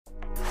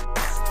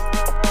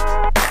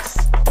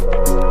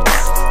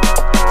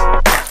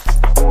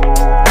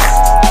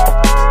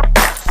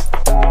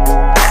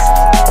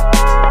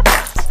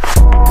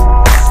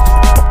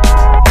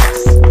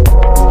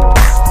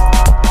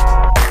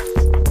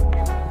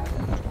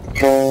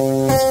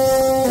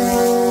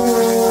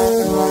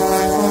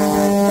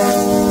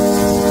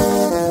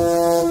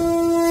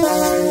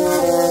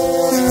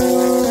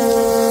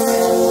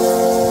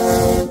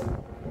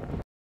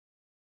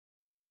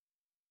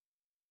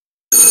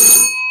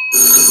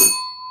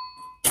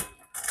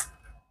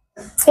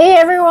Hey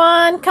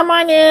everyone, come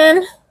on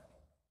in.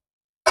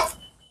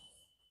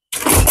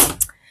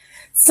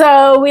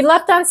 So we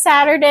left on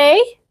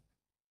Saturday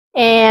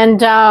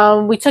and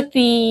we took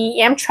the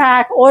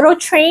Amtrak auto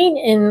train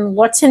in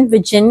Lawton,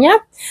 Virginia.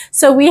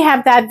 So we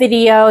have that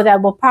video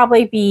that will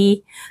probably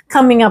be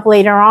coming up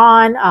later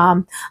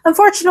on.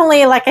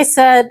 Unfortunately, like I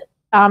said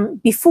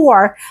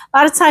before, a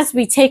lot of times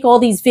we take all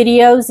these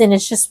videos and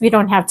it's just we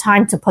don't have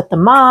time to put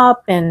them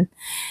up, and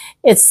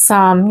it's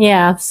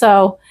yeah,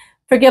 so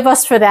forgive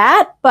us for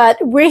that, but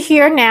we're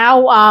here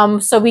now.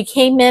 So we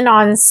came in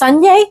on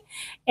Sunday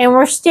and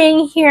we're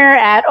staying here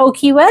at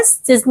Oki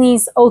West,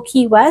 Disney's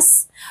Oki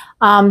West.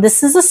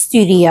 This is a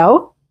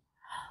studio,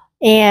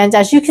 and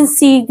as you can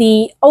see,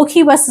 the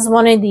Oki West is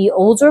one of the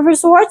older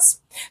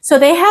resorts, so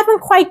they haven't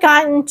quite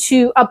gotten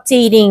to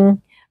updating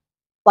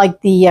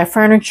like the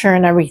furniture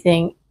and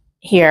everything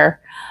here.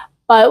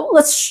 But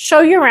let's show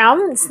you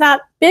around. It's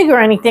not big or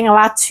anything, a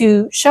lot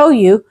to show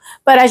you.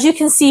 But as you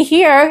can see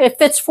here, it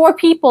fits 4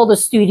 people, the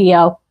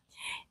studio.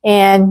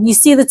 And you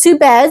see the 2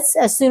 beds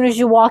as soon as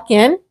you walk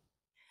in.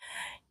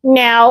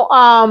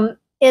 Now,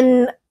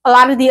 in a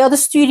lot of the other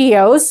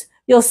studios,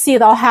 you'll see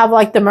they'll have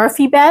like the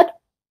Murphy bed,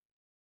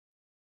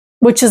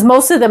 which is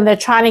most of them. They're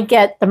trying to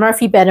get the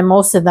Murphy bed in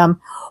most of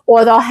them.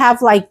 Or they'll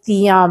have like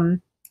the,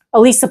 at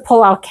least a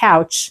pull-out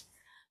couch.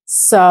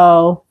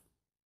 So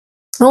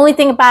the only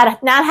thing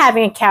about not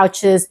having a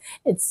couch is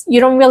you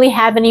don't really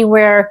have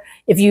anywhere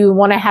if you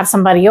want to have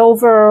somebody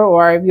over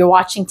or if you're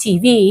watching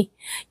TV.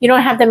 You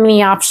don't have that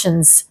many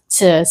options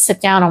to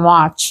sit down and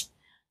watch.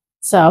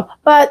 So,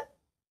 but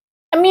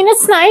I mean,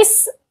 it's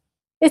nice.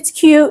 It's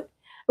cute.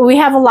 We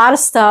have a lot of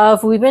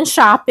stuff. We've been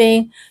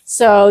shopping.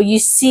 So you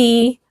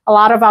see a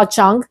lot of our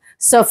junk.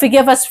 So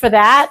forgive us for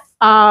that.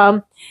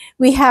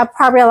 We have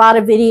probably a lot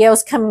of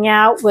videos coming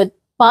out with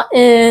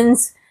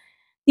buttons.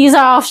 These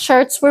are all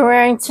shirts we're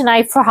wearing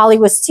tonight for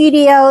Hollywood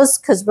Studios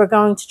because we're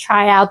going to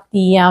try out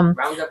the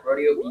Roundup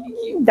Rodeo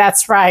BBQ.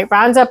 That's right,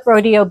 Roundup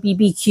Rodeo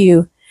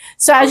BBQ.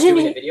 So as you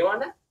doing a video on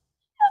that?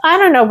 I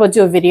don't know if we'll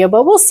do a video,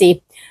 but we'll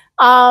see.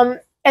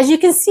 As you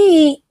can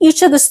see,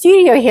 each of the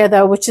studio here,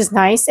 though, which is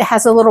nice, it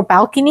has a little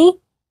balcony,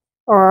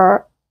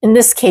 or in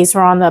this case,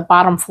 we're on the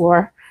bottom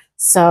floor,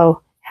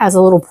 so it has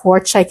a little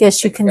porch, I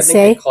guess you can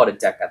say. I think they call it a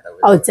deck at the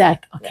resort. Oh,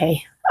 deck.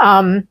 Okay.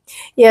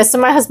 Yeah, so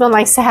my husband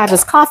likes to have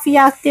his coffee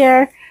out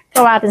there,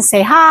 go out and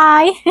say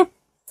hi.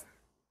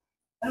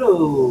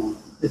 Hello.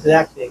 This is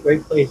actually a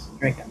great place to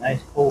drink a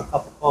nice cold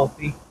cup of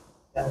coffee.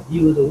 Got a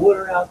view of the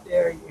water out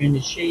there. You're in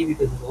the shade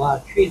because there's a lot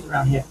of trees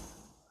around here.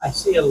 I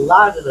see a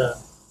lot of the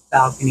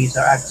balconies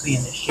are actually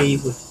in the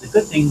shade, which is a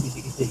good thing because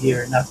you get to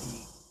hear not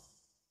be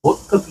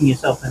cooking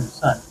yourself in the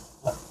sun.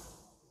 But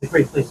it's a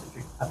great place to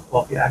drink a cup of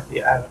coffee.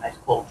 Actually, I have a nice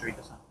cold drink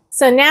or something.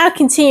 So now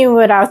continuing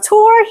with our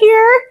tour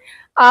here.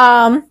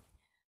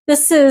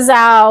 This is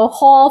our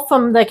haul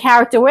from the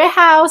Character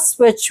Warehouse,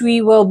 which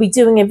we will be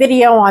doing a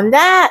video on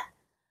that.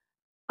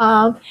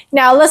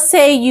 Now, let's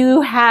say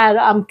you had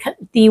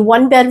the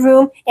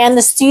 1-bedroom and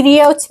the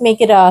studio to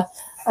make it oh,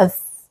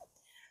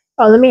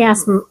 let me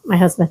ask my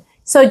husband.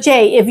 So,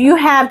 Jay, if you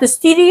have the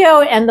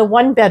studio and the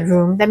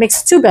 1-bedroom, that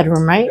makes a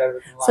 2-bedroom, right?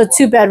 So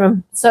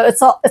 2-bedroom. So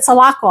it's a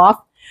lock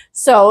off.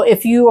 So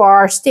if you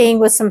are staying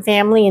with some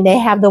family and they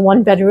have the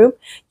 1-bedroom,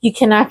 you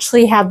can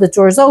actually have the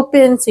doors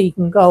open so you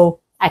can go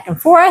back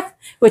and forth,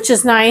 which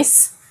is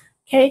nice.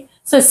 Okay,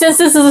 so since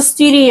this is a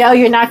studio,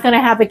 you're not going to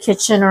have a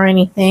kitchen or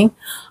anything.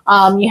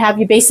 You have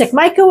your basic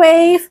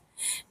microwave.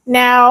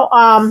 Now,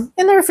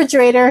 in the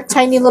refrigerator,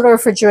 tiny little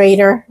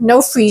refrigerator,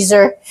 no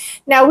freezer.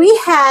 Now we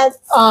had,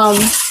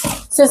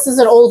 since it's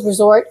an old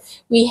resort,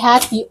 we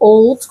had the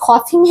old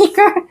coffee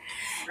maker.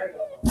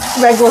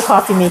 Regular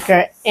coffee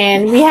maker,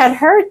 and we had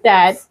heard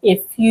that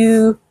if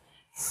you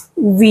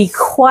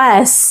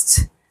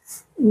request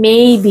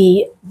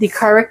maybe the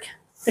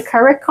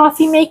Keurig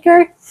coffee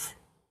maker,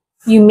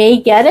 you may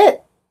get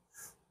it.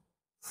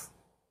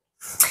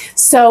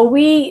 So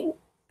we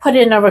put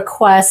in a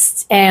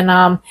request,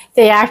 and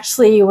they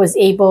actually was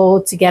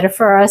able to get it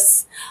for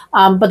us.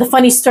 But the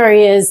funny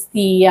story is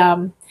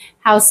the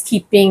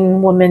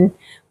housekeeping woman,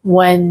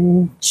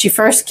 when she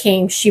first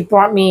came, she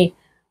brought me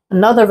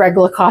another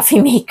regular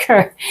coffee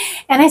maker.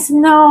 And I said,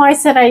 no, I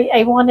said,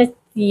 I wanted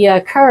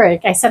the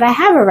Keurig. I said, I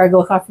have a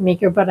regular coffee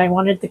maker, but I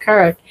wanted the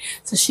Keurig.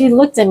 So she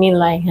looked at me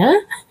like, huh?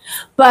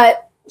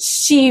 But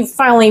she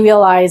finally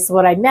realized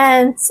what I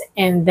meant.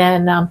 And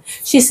then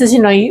she says,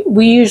 you know,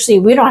 we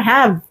don't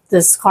have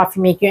this coffee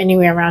maker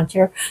anywhere around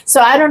here.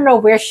 So I don't know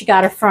where she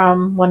got it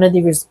from, one of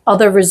the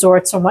other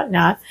resorts or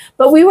whatnot.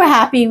 But we were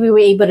happy we were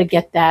able to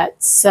get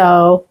that.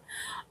 So,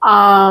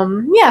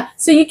 yeah,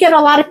 so you get a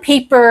lot of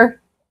paper.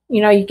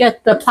 You know, you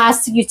get the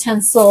plastic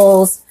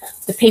utensils,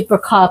 the paper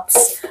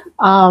cups,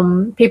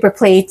 paper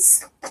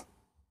plates.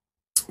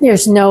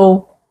 There's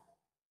no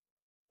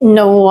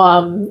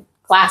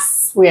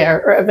glassware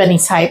of any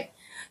type.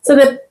 So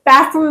the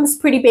bathroom is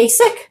pretty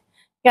basic.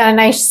 Got a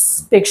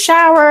nice big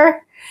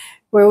shower.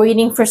 We're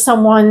waiting for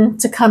someone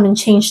to come and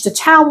change the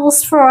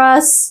towels for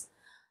us.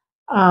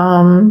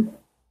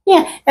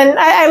 Yeah, and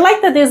I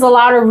like that there's a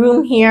lot of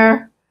room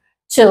here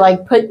to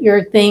like put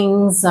your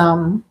things.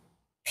 Now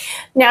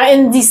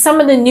in some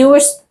of the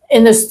newest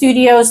in the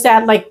studios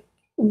that like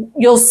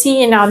you'll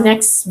see in our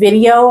next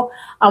video,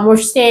 we're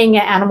staying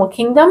at Animal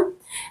Kingdom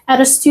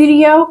at a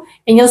studio,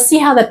 and you'll see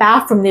how the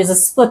bathroom, there's a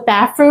split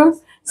bathroom.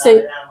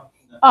 So,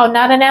 oh,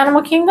 not an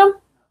Animal Kingdom?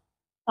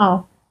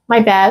 Oh,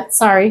 my bad.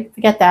 Sorry,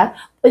 forget that.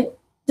 But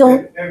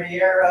don't.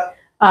 Riviera.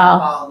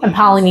 And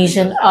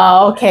Polynesian.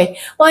 Oh, okay.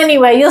 Well,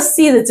 anyway, you'll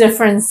see the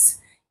difference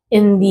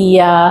in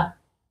the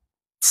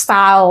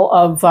style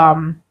of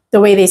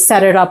the way they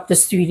set it up, the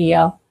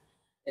studio.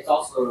 It's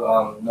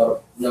also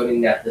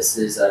noting that this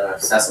is an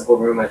accessible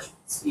room, as you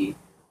can see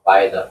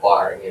by the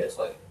bar here.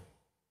 So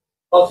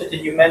Also,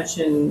 did you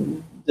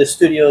mention the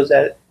studios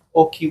at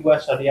Old Key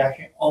West are the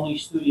actually only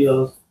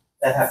studios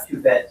that have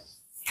 2 beds?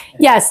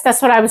 Yes,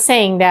 that's what I was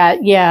saying.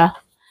 That yeah.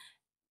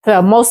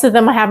 So most of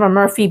them have a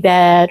Murphy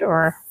bed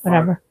or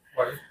whatever.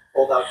 Or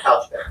fold-out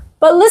couch bed.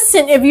 But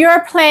listen, if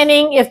you're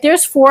planning, if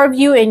there's 4 of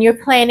you and you're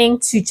planning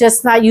to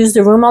just not use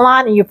the room a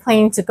lot and you're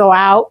planning to go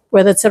out,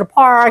 whether to the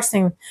parks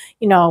and,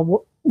 you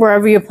know,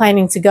 wherever you're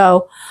planning to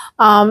go,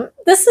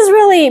 this is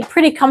really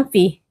pretty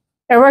comfy.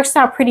 It works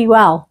out pretty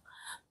well.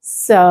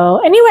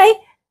 So anyway,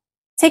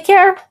 take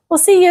care. We'll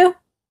see you.